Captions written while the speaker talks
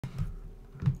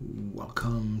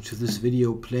Welcome to this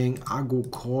video playing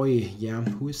Agokoy. Yeah,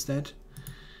 who is that?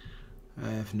 I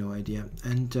have no idea.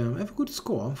 And I have a good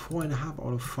score, 4.5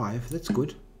 out of 5. That's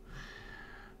good.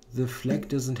 The flag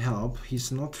doesn't help.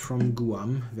 He's not from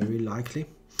Guam, very likely.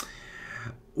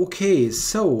 Okay,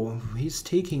 so he's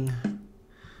taking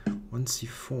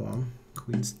 1c4.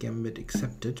 Queen's Gambit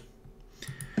accepted.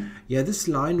 Yeah, this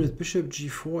line with bishop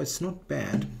g4 is not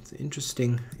bad. It's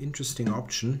an interesting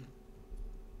option.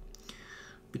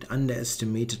 Bit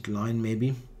underestimated line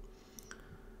maybe.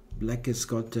 Black has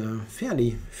got a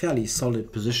fairly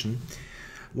solid position.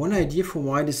 One idea for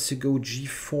white is to go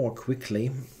g4 quickly,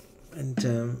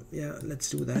 and yeah, let's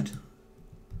do that.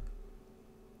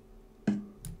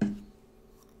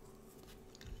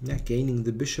 Yeah, gaining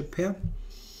the bishop pair.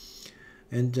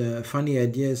 And a funny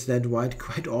idea is that white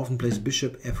quite often plays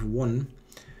bishop f1.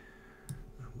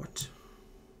 What?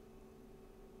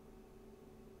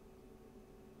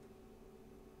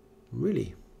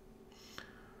 Really?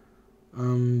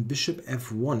 Bishop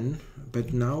f1,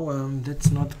 but now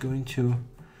that's not going to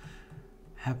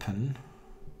happen.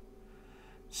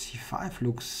 c5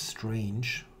 looks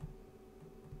strange,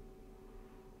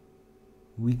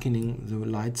 weakening the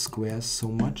light squares so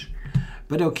much,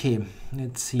 but okay,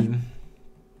 let's see.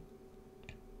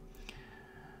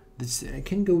 This, I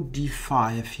can go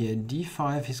d5 here.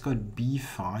 d5, he's got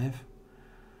b5,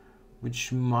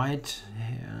 which might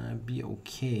be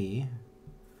okay.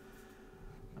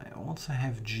 I also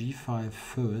have g5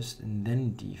 first and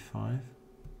then d5.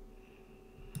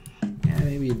 Yeah,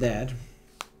 maybe that.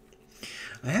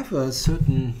 I have a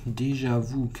certain deja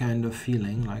vu kind of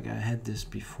feeling, like I had this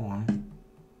before.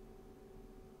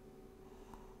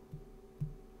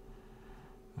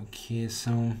 Okay,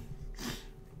 so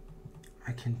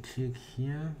I can take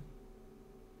here.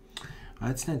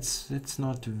 That's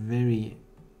not very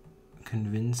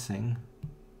convincing.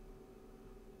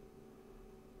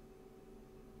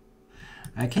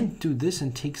 I can do this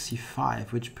and take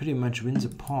c5, which pretty much wins a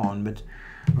pawn, but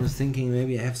I was thinking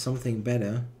maybe I have something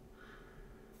better.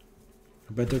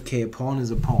 But okay, a pawn is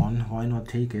a pawn, why not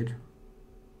take it?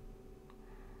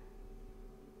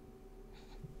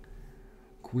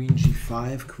 Queen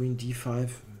g5, queen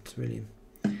d5, it's really...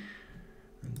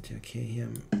 And okay, here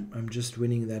I'm just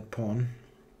winning that pawn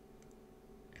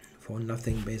for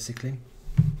nothing basically.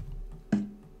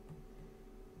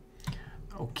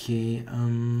 Okay,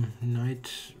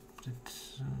 knight,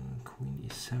 that's queen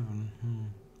e7,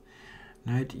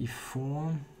 knight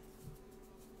e4.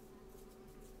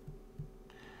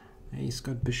 He's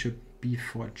got bishop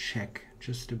b4 check,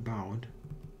 just about.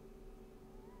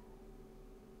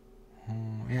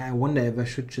 Yeah, I wonder if I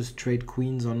should just trade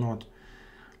queens or not,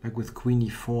 like with queen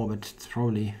e4, but it's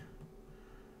probably...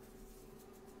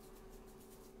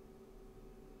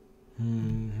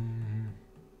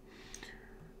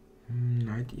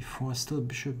 Knight e4, still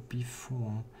bishop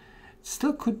b4. It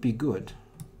still could be good.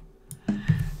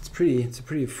 It's a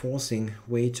pretty forcing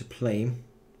way to play.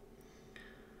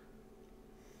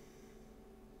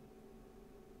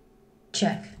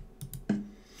 Check.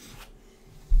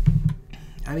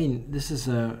 I mean, this is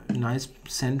a nice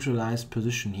centralized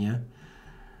position here.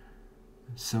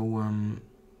 So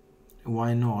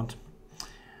why not?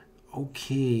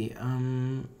 Okay,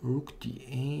 rook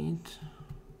d8.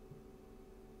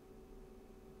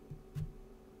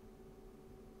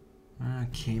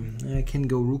 Okay, I can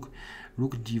go rook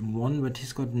d1, but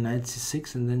he's got knight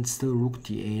c6 and then still rook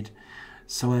d8.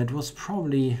 So it was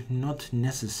probably not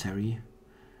necessary.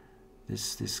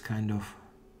 This kind of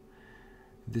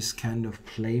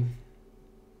play.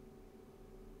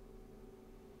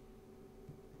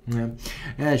 Yeah,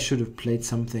 I should have played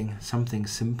something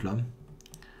simpler.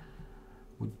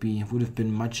 Would have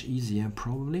been much easier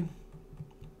probably.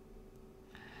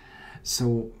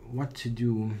 So what to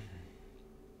do?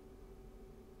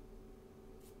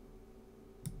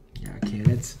 Yeah, okay,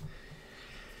 let's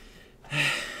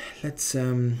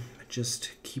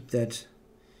just keep that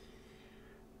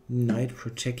knight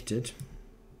protected.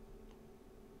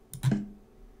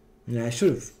 Yeah, I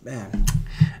should have.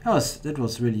 That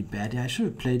was really bad. Yeah, I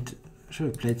should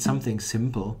have played something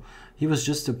simple. He was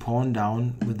just a pawn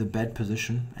down with a bad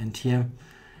position, and here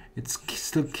it's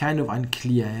still kind of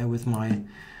unclear, yeah, with my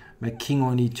king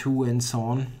on e2 and so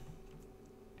on.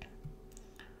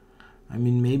 I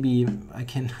mean, maybe I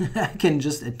can I can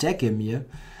just attack him here,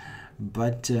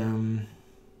 but yeah,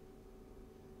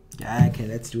 okay,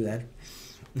 let's do that.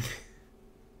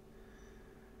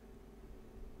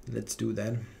 Let's do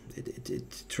that.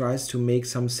 It tries to make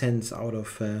some sense out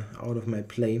of my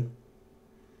play.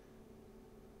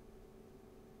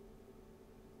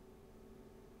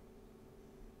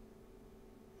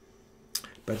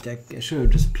 But I should have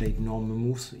just played normal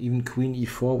moves. Even queen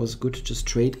e4 was good, just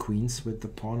trade queens with the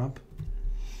pawn up.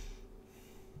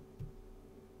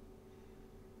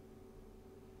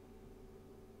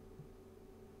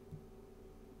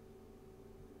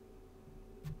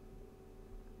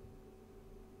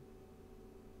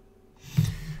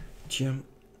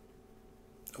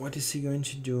 What is he going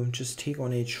to do? Just take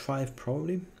on h5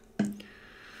 probably?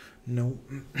 No.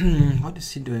 What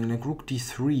is he doing? Like rook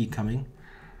d3 coming.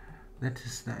 That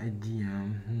is the idea.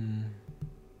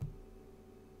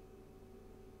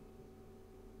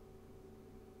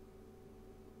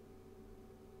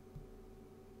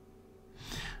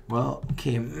 Well,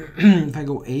 okay. If I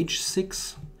go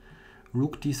h6,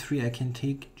 rook d3, I can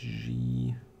take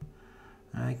g.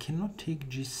 I cannot take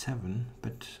g7,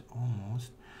 but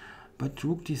almost. But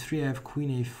rook d3, I have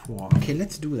queen a4. Okay,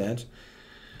 let's do that.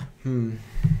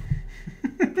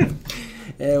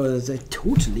 It was a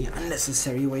totally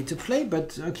unnecessary way to play,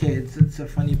 but okay, it's a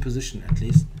funny position at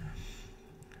least.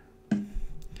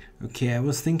 Okay, I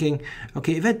was thinking,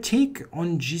 okay, if I take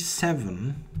on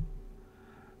g7,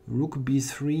 rook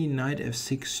b3, knight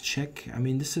f6 check, I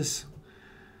mean, this is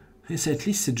at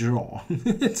least a draw.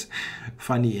 It's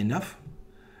funny enough.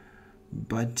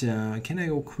 But can I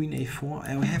go queen a4?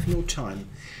 I have no time.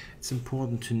 It's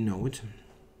important to note.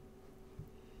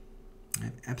 I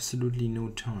have absolutely no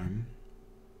time.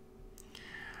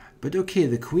 But okay,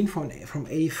 the queen from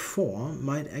a4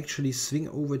 might actually swing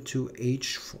over to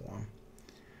h4.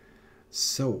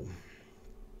 So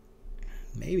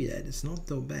maybe that is not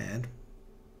so bad.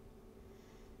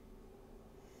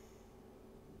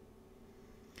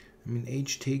 I mean,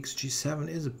 h takes g7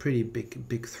 is a pretty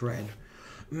big threat.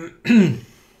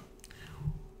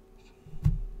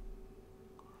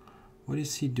 What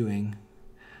is he doing?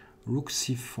 Rook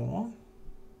c4.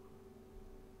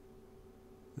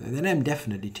 Then I'm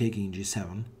definitely taking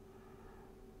g7.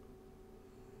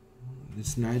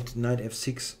 This knight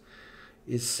f6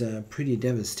 is pretty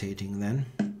devastating then.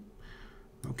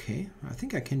 Okay, I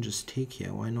think I can just take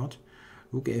here. Why not?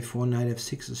 Rook a4, knight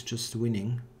f6 is just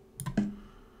winning.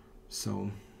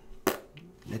 So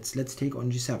let's take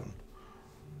on g7.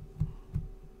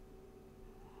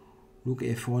 Rook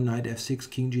a4, knight f6,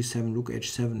 king g7, rook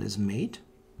h7 is mate.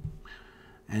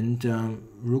 And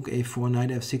rook a4, knight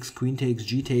f6, queen takes,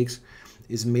 g takes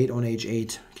is mate on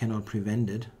h8. Cannot prevent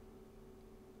it.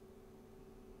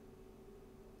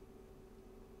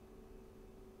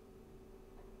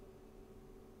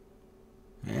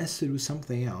 He has to do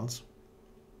something else.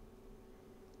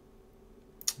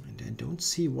 And I don't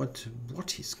see what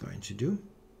he's going to do.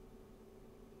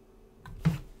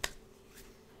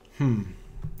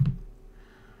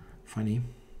 Funny.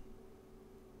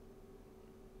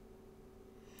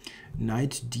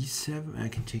 Knight d7. I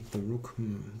can take the rook.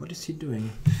 What is he doing?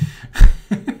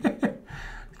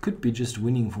 Could be just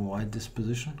winning for white this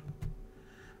position.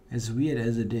 As weird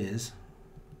as it is.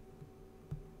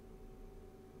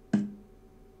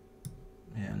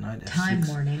 Yeah, knight f6. Time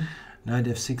warning. Knight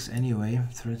f6 anyway,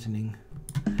 threatening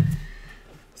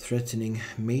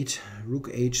mate. Rook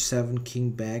h7, king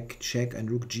back, check, and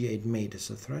rook g8 mate is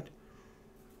a threat.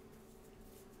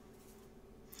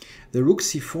 The rook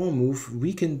c4 move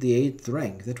weakened the 8th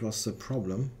rank. That was the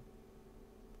problem.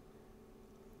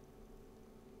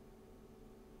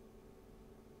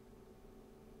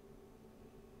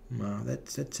 No,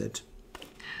 that's it.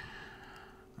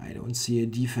 I don't see a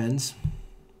defense.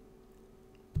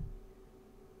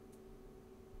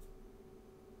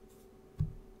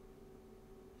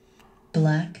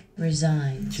 Black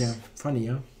resigns. Yeah, funny,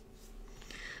 huh?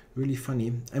 Really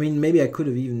funny. I mean, maybe I could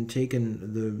have even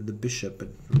taken the bishop, but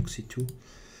rook c2.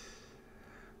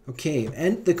 Okay,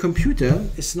 and the computer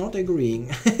is not agreeing.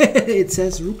 It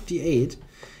says rook d8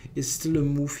 is still a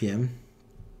move here.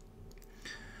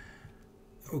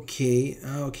 Okay,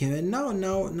 okay, and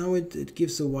now it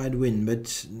gives a wide win,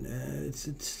 but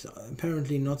it's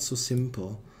apparently not so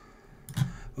simple.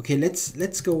 Okay,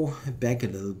 let's go back a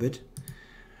little bit.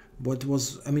 What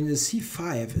was, I mean, the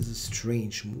c5 is a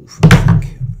strange move. I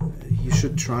think you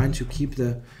should try to keep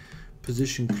the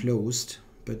position closed,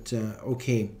 but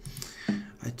okay.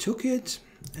 I took it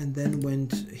and then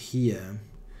went here.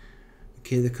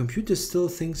 Okay, the computer still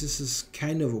thinks this is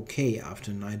kind of okay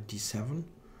after knight d7,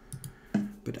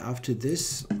 but after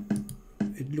this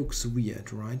it looks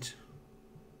weird, right?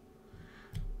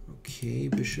 Okay,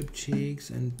 bishop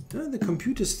takes, and the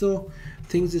computer still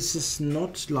thinks this is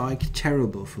not like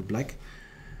terrible for black,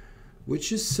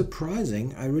 which is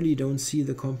surprising. I really don't see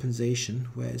the compensation.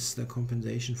 Where is the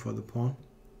compensation for the pawn?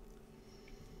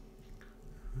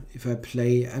 If I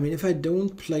play, I mean, if I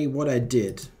don't play what I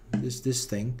did, this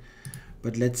thing,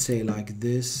 but let's say like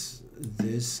this,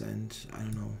 this and I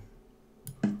don't know,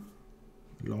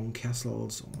 long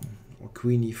castles or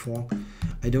queen e4.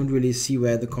 I don't really see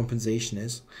where the compensation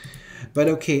is. But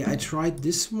okay, I tried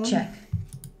this one. Check.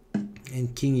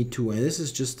 And king e2, and this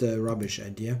is just a rubbish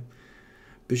idea.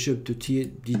 Bishop to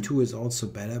d2 is also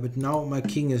better, but now my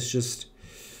king is just,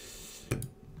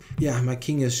 yeah, my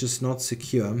king is just not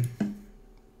secure.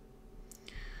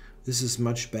 This is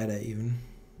much better even.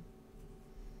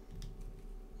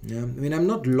 Yeah, I mean, I'm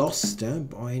not lost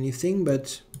or anything,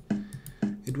 but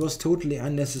it was totally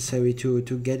unnecessary to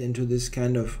get into this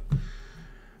kind of,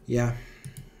 yeah,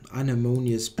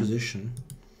 unharmonious position.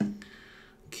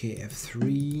 Okay,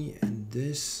 f3 and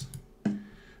this.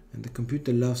 And the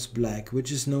computer loves black,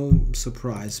 which is no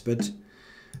surprise, but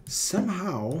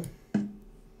somehow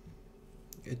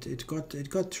it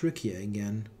got trickier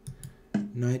again.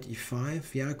 Knight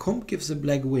e5. Yeah, comp gives a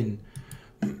black win.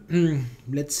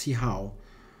 Let's see how.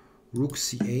 Rook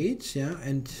c8, yeah,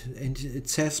 and it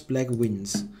says black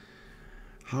wins.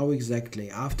 How exactly?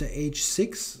 After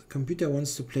h6, computer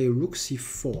wants to play rook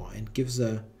c4 and gives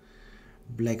a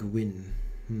black win.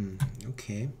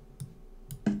 Okay.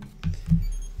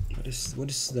 What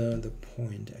is the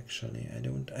point actually?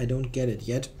 I don't get it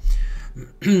yet.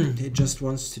 It just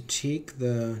wants to take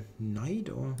the knight,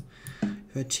 or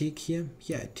if I take here,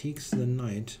 yeah, it takes the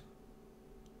knight.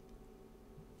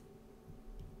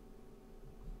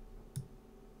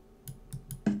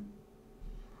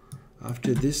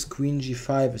 After this, queen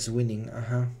g5 is winning.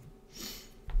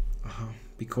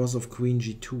 Because of queen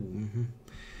g2.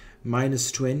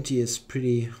 Minus 20 is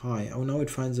pretty high. Oh, now it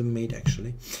finds a mate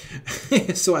actually.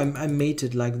 So I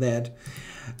mated like that.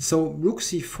 So rook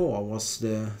c4 was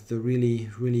the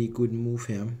really good move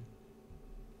here.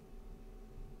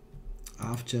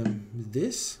 After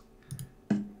this,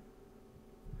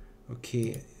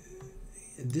 okay,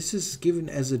 this is given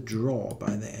as a draw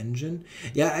by the engine.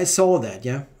 Yeah, I saw that.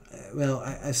 Yeah, well,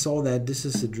 I saw that this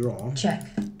is a draw. Check,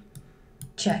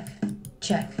 check,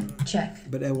 check, check.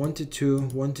 But I wanted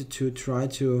to try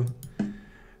to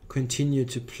continue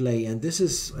to play, and this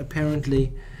is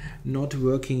apparently not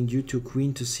working due to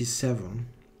queen to c7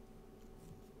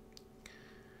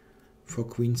 for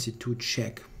queen c2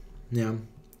 check. Yeah,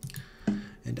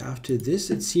 and after this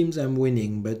it seems I'm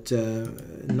winning, but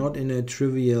not in a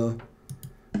trivial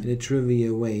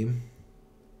way.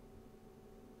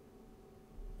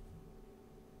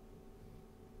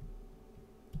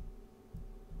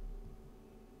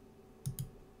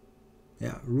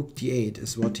 Yeah, rook d8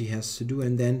 is what he has to do,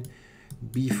 and then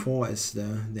b4 is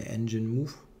the engine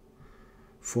move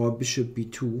for bishop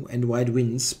b2, and white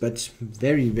wins, but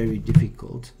very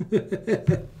difficult.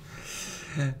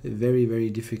 Very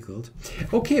difficult.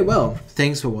 Okay, well,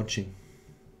 thanks for watching.